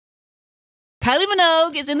Kylie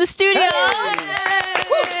Minogue is in the studio.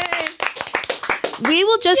 Hey. We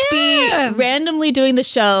will just be randomly doing the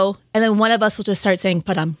show, and then one of us will just start saying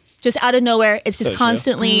Padam. Just out of nowhere. It's just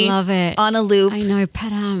constantly I love it. on a loop. I know,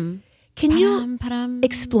 Padam. Can you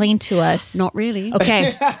explain to us? Not really.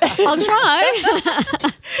 Okay. I'll try.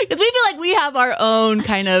 Because we feel like we have our own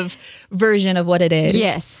kind of version of what it is.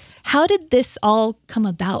 Yes. How did this all come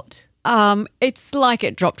about? It's like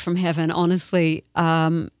it dropped from heaven, honestly.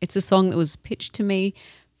 It's a song that was pitched to me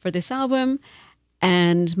for this album,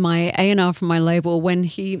 and my A&R from my label, when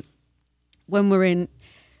we're in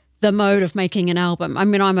the mode of making an album, I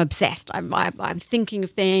mean, I'm obsessed. I'm thinking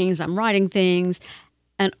of things, I'm writing things,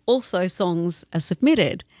 and also songs are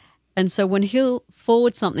submitted. And so when he'll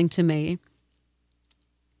forward something to me,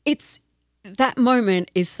 that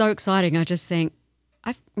moment is so exciting. I just think,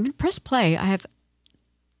 I'm going to press play. I have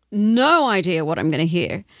no idea what I'm going to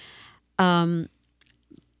hear. But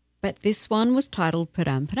this one was titled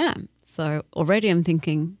Padam Padam. So already I'm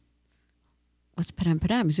thinking, what's Padam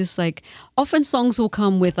Padam? Is this like, often songs will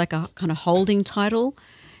come with like a kind of holding title.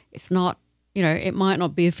 It's not, it might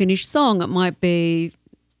not be a finished song. It might be,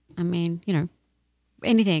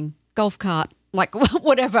 anything, golf cart, like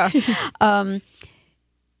whatever.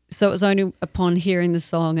 So it was only upon hearing the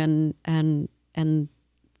song and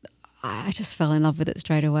I just fell in love with it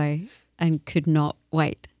straight away and could not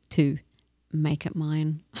wait to make it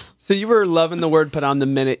mine. So you were loving the word Padam the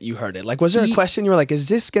minute you heard it. Like, was there a question you were like, is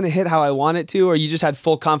this going to hit how I want it to? Or you just had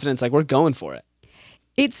full confidence, like, we're going for it?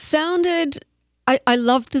 It sounded, I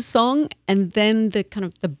loved the song, and then the kind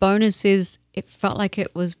of the bonus is it felt like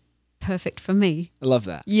it was perfect for me. I love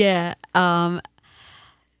that. Yeah.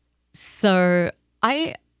 So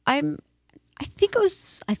I think it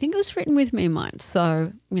was written with me in mind.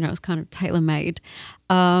 So, it was kind of tailor-made.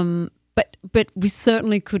 But we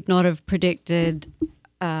certainly could not have predicted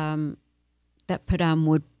that Padam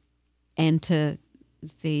would enter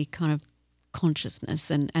the kind of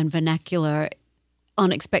consciousness and vernacular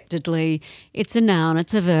unexpectedly. It's a noun,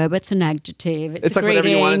 it's a verb, it's an adjective, it's a like greeting, whatever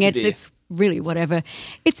you want it to be. It's really whatever.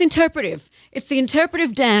 It's interpretive. It's the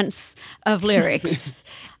interpretive dance of lyrics.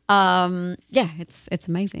 It's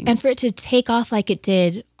amazing. And for it to take off like it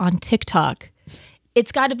did on TikTok,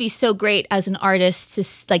 it's got to be so great as an artist to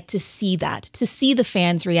see that, to see the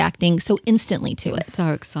fans reacting so instantly to it.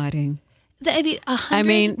 So exciting.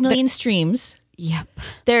 100 million streams. Yep.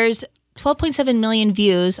 There's 12.7 million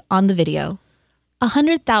views on the video.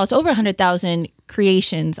 Over 100,000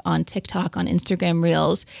 creations on TikTok, on Instagram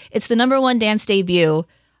Reels. It's the #1 dance debut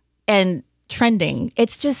and trending.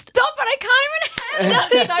 It's just... Stop it, I can't even handle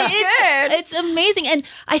it. It's amazing. And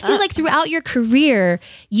I feel like throughout your career,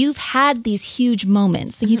 you've had these huge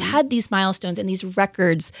moments. You've had these milestones and these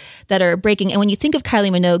records that are breaking. And when you think of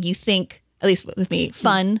Kylie Minogue, you think, at least with me,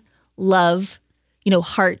 fun, love,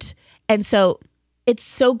 heart. And so it's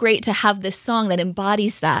so great to have this song that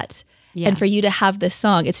embodies that. Yeah. And for you to have this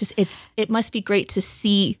song, it must be great to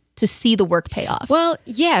see the work pay off. Well,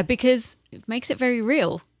 yeah, because it makes it very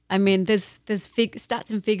real. I mean, there's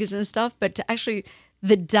stats and figures and stuff, but to actually,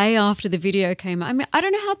 the day after the video came out, I mean, I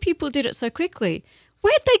don't know how people did it so quickly.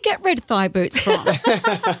 Where'd they get red thigh boots from?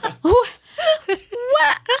 What?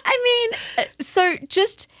 I mean, so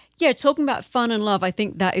just, talking about fun and love, I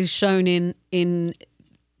think that is shown in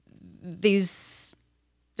these,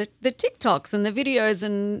 the TikToks and the videos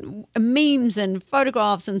and memes and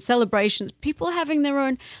photographs and celebrations, people having their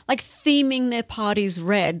own, like theming their parties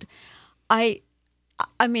red.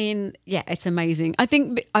 I mean, it's amazing. I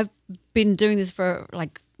think I've been doing this for an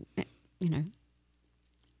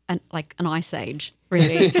ice age,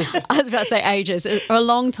 really. I was about to say ages, a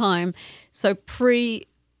long time. So pre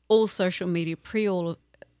all social media, pre all of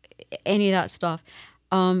any of that stuff.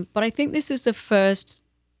 But I think this is the first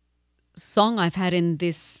song I've had in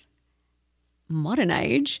this modern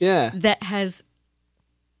age that has.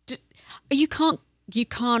 You can't.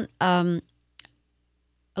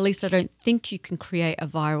 At least I don't think you can create a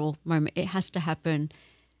viral moment. It has to happen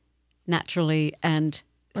naturally. And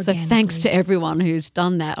so thanks to everyone who's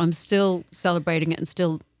done that. I'm still celebrating it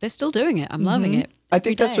and they're still doing it. I'm loving it. I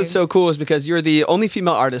think that's what's so cool is because you're the only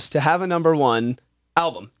female artist to have a #1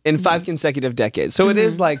 album in 5 consecutive decades. So it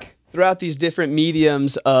is like throughout these different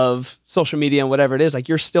mediums of social media and whatever it is, like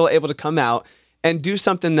you're still able to come out and do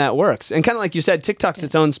something that works. And kind of like you said, TikTok's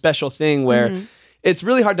its own special thing where it's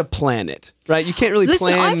really hard to plan it, right? You can't really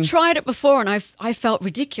plan. I've tried it before and I felt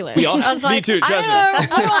ridiculous. I was like, me too, trust me.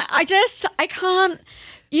 I can't,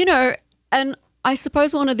 and I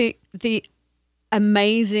suppose one of the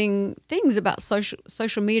amazing things about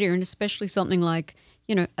social media, and especially something like,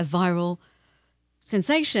 a viral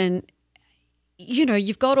sensation,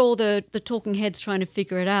 you've got all the talking heads trying to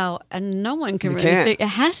figure it out, and no one can You really can't. it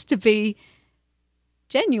has to be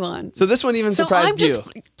genuine. So this one even surprised you.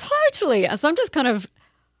 Totally. So I'm just kind of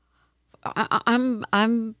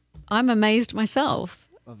I'm amazed myself.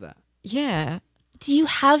 Love that. Yeah. Do you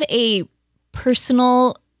have a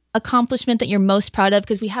personal accomplishment that you're most proud of?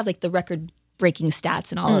 Because we have like the record-breaking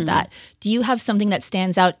stats and all of that. Do you have something that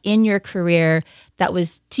stands out in your career that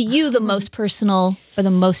was to you the most personal or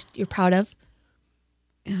the most you're proud of?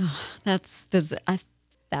 There's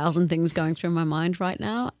 1,000 things going through my mind right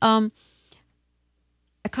now.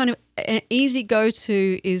 A kind of an easy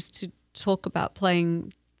go-to is to talk about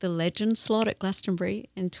playing the Legend slot at Glastonbury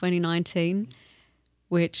in 2019,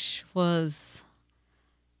 which was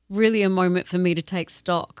really a moment for me to take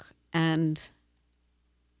stock. And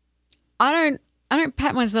I don't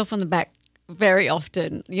pat myself on the back very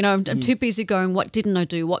often. I'm too busy going, what didn't I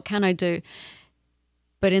do? What can I do?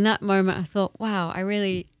 But in that moment, I thought, wow, I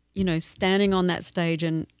really, standing on that stage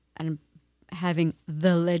and having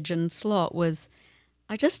the Legend slot was,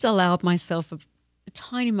 I just allowed myself a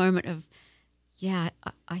tiny moment of, I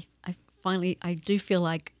finally, I do feel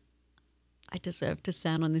like I deserve to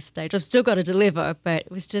stand on this stage. I've still got to deliver, but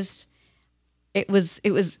it was just, it was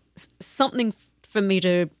something for me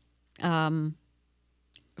to,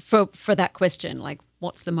 for that question, like,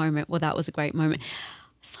 what's the moment? Well, that was a great moment.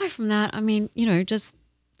 Aside from that, I mean, just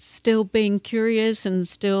still being curious and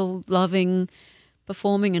still loving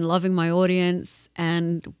performing and loving my audience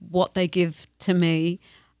and what they give to me,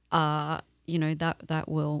 that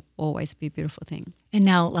will always be a beautiful thing. And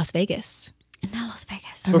now Las Vegas.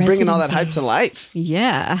 We're bringing all that hype to life.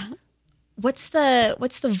 Yeah. What's the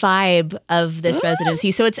vibe of this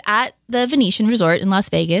residency? So it's at the Venetian Resort in Las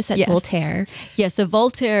Vegas at Voltaire. Yeah, so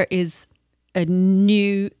Voltaire is a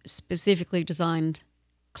new, specifically designed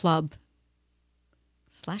club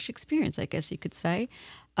 / experience, I guess you could say.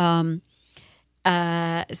 So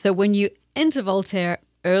when you enter Voltaire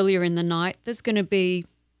earlier in the night, there's going to be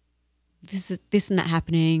this and that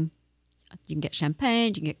happening. You can get champagne,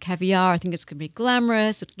 you can get caviar. I think it's going to be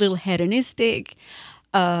glamorous, a little hedonistic.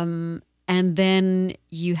 And then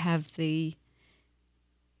you have the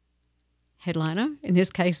headliner. In this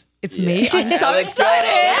case, it's me. I'm so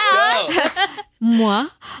excited. Moi.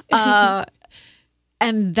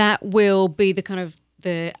 And that will be the kind of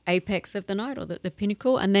the apex of the night or the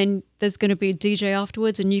pinnacle. And then there's going to be a DJ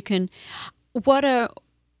afterwards, and you can – what a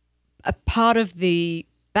part of the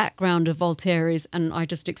background of Voltaire is, and I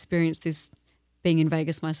just experienced this being in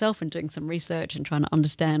Vegas myself and doing some research and trying to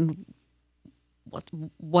understand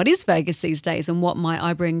what is Vegas these days and what might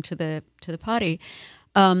I bring to the party.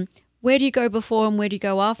 Where do you go before and where do you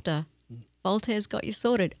go after? Voltaire's got you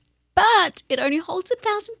sorted. But it only holds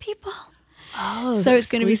 1,000 people. Oh, so it's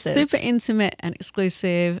going to be super intimate and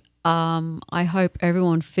exclusive. I hope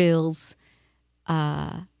everyone feels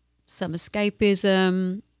some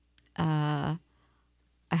escapism. I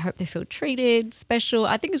hope they feel treated, special.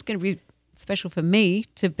 I think it's going to be special for me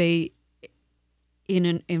to be in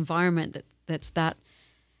an environment that's that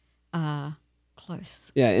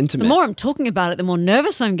close. Yeah, intimate. The more I'm talking about it, the more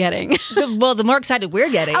nervous I'm getting. Well, the more excited we're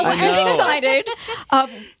getting. I'm excited.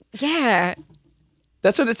 Yeah.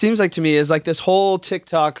 That's what it seems like to me, is like this whole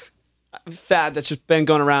TikTok fad that's just been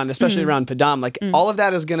going around, especially around Padam. Like all of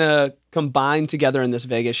that is going to combine together in this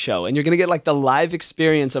Vegas show, and you're going to get like the live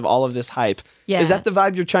experience of all of this hype. Yeah. Is that the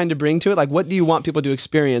vibe you're trying to bring to it? Like, what do you want people to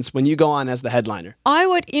experience when you go on as the headliner? I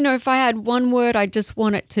would, if I had one word, I just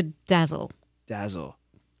want it to dazzle. Dazzle.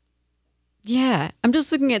 Yeah. I'm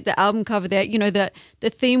just looking at the album cover there, the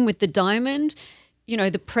theme with the diamond,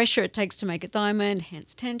 the pressure it takes to make a diamond,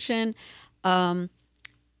 hence tension.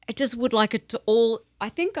 I just would like it to all, I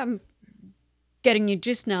think I'm getting you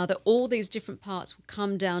just now that all these different parts will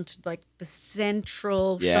come down to like the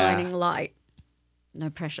central shining light. No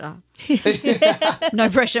pressure. No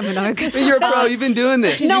pressure, Minogue. You're a pro. You've been doing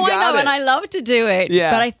this. No, you got I know, it. and I love to do it.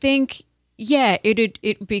 Yeah. But I think,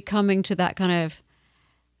 it'd be coming to that kind of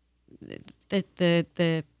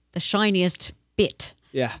the shiniest bit.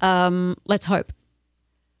 Yeah. Let's hope.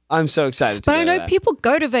 I'm so excited. But I know people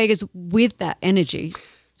go to Vegas with that energy,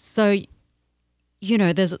 so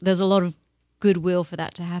there's a lot of goodwill for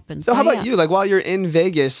that to happen. So how about you? Like while you're in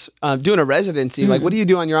Vegas doing a residency, like what do you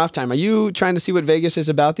do on your off time? Are you trying to see what Vegas is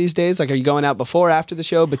about these days? Like are you going out before, after the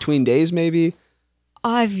show, between days maybe?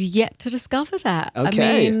 I've yet to discover that.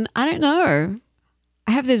 Okay. I mean, I don't know.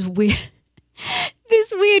 I have this weird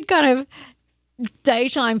kind of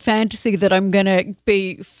daytime fantasy that I'm going to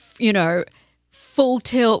be, full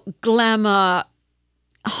tilt, glamour,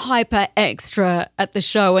 hyper extra at the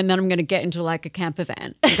show, and then I'm going to get into like a camper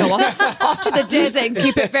van and go off to the desert and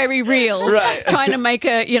keep it very real. Right. Trying to make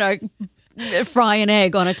fry an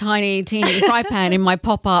egg on a tiny, teeny fry pan in my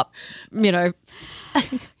pop-up,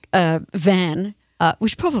 van.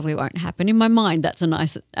 Which probably won't happen. In my mind, that's a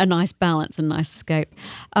nice balance and nice escape.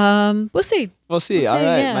 We'll see. We'll see. All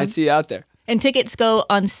right. yeah. Might see you out there. And tickets go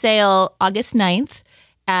on sale August 9th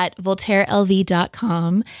at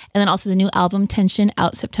voltairelv.com. And then also the new album Tension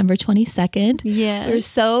out September 22nd. Yes. We're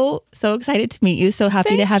so excited to meet you. So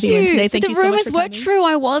happy to have you in today. So Thank the you so much rumors for were coming. true.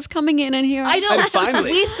 I was coming in and here. I know. And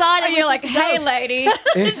finally. We thought it And was you're like, just a hey, ghost." lady,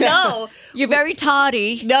 No. you're very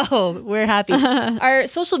tardy. No, we're happy. Our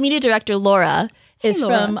social media director, Laura, is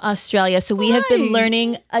Laura. from Australia. So we have been Hi.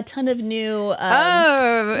 learning a ton of new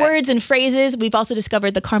Oh. words and phrases. We've also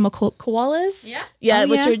discovered the caramel koalas. Yeah? Yeah, Oh,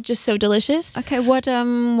 which yeah? are just so delicious. Okay, what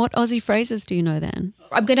Aussie phrases do you know then?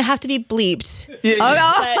 I'm going to have to be bleeped. Yeah,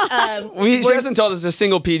 Oh, But she hasn't told us a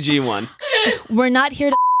single PG one. we're not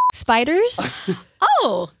here to spiders.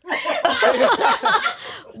 oh.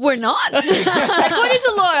 We're not. According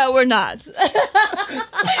to Laura, we're not.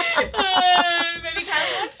 Maybe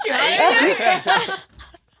Kylie wants to.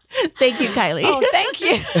 Thank you, Kylie. Oh, thank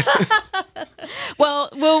you. Well,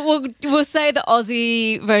 we'll say the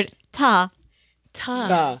Aussie word ta.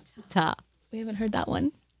 Ta. Ta. We haven't heard that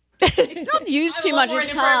one. It's not used too much in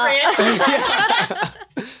ta.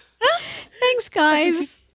 Thanks,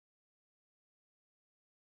 guys.